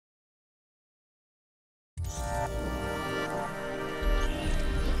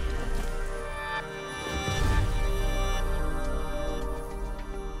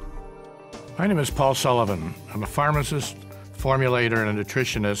My name is Paul Sullivan. I'm a pharmacist, formulator, and a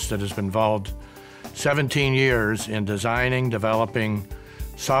nutritionist that has been involved 17 years in designing, developing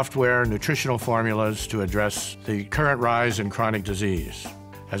software nutritional formulas to address the current rise in chronic disease.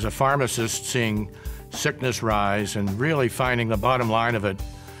 As a pharmacist, seeing sickness rise and really finding the bottom line of it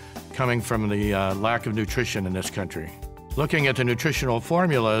coming from the lack of nutrition in this country. Looking at the nutritional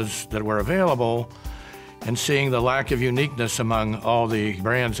formulas that were available and seeing the lack of uniqueness among all the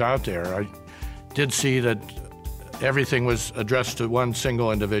brands out there, I did see that everything was addressed to one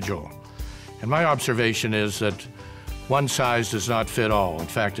single individual. And my observation is that one size does not fit all. In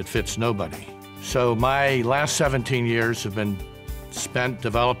fact, it fits nobody. So my last 17 years have been spent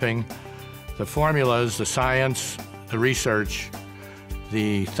developing the formulas, the science, the research,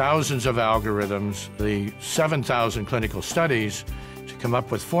 the thousands of algorithms, the 7,000 clinical studies to come up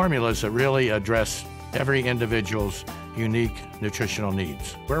with formulas that really address every individual's unique nutritional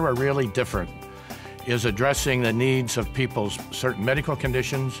needs. Where we're really different is addressing the needs of people's certain medical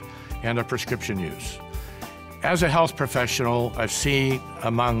conditions and their prescription use. As a health professional, I see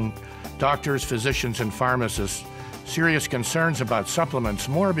among doctors, physicians, and pharmacists serious concerns about supplements,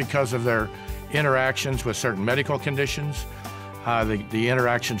 more because of their interactions with certain medical conditions, the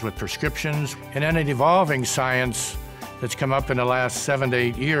interactions with prescriptions, and then an evolving science that's come up in the last 7 to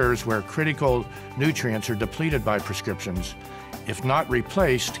 8 years where critical nutrients are depleted by prescriptions. If not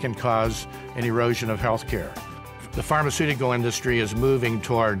replaced, can cause an erosion of health care. The pharmaceutical industry is moving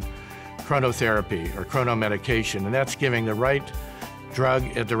toward chronotherapy or chronomedication, and that's giving the right drug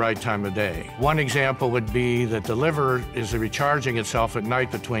at the right time of day. One example would be that the liver is recharging itself at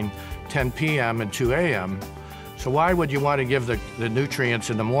night between 10 p.m. and 2 a.m. So why would you want to give the nutrients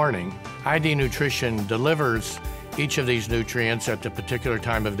in the morning? IDNutrition delivers each of these nutrients at the particular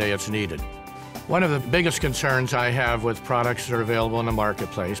time of day it's needed. One of the biggest concerns I have with products that are available in the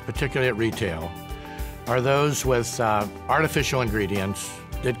marketplace, particularly at retail, are those with artificial ingredients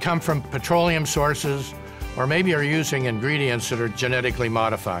that come from petroleum sources or maybe are using ingredients that are genetically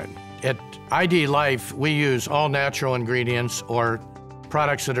modified. At IDLife, we use all natural ingredients or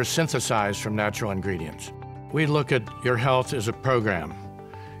products that are synthesized from natural ingredients. We look at your health as a program.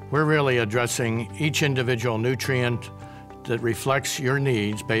 We're really addressing each individual nutrient that reflects your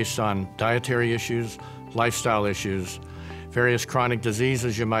needs based on dietary issues, lifestyle issues, various chronic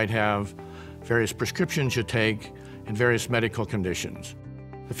diseases you might have, various prescriptions you take, and various medical conditions.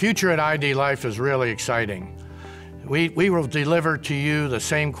 The future at IDLife is really exciting. We will deliver to you the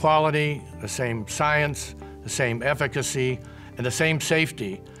same quality, the same science, the same efficacy, and the same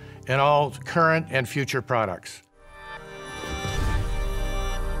safety in all current and future products.